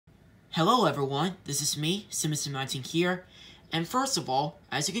Hello everyone, this is me, Simmons19 here, and first of all,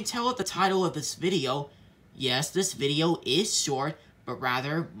 as you can tell at the title of this video, yes, this video is short, but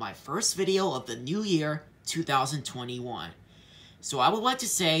rather my first video of the new year, 2021. So I would like to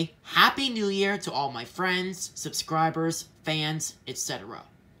say Happy New Year to all my friends, subscribers, fans, etc.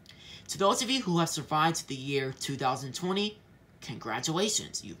 To those of you who have survived the year 2020,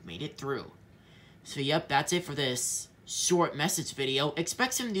 congratulations, you've made it through. So yep, that's it for this short message video.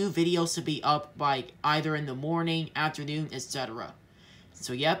 Expect some new videos to be up by either in the morning, afternoon, etc.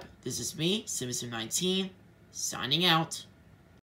 So yep, this is me, Simmons19, signing out.